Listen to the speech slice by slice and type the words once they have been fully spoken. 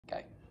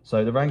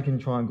So the ranking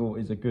triangle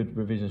is a good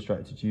revision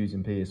strategy to use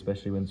in PE,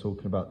 especially when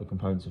talking about the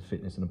components of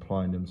fitness and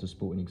applying them to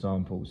sporting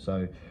examples.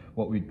 So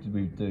what we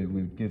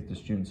would give the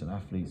students and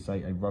athletes,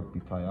 say a rugby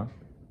player,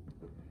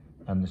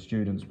 and the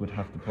students would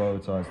have to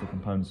prioritise the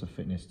components of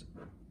fitness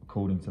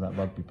according to that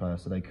rugby player.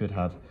 So they could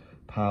have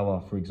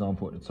power, for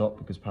example, at the top,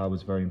 because power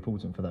is very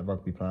important for that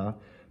rugby player,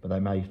 but they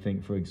may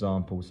think, for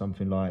example,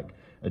 something like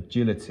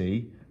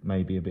agility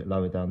may be a bit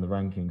lower down the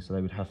ranking, so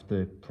they would have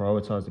to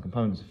prioritise the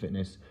components of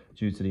fitness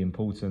due to the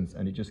importance,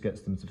 and it just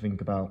gets them to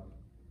think about,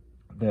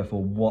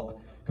 therefore, what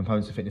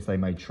components of fitness they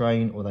may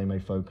train or they may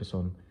focus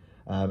on.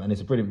 And it's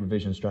a brilliant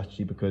revision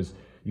strategy because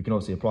you can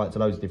obviously apply it to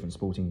loads of different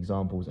sporting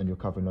examples and you're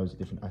covering loads of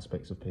different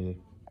aspects of PE.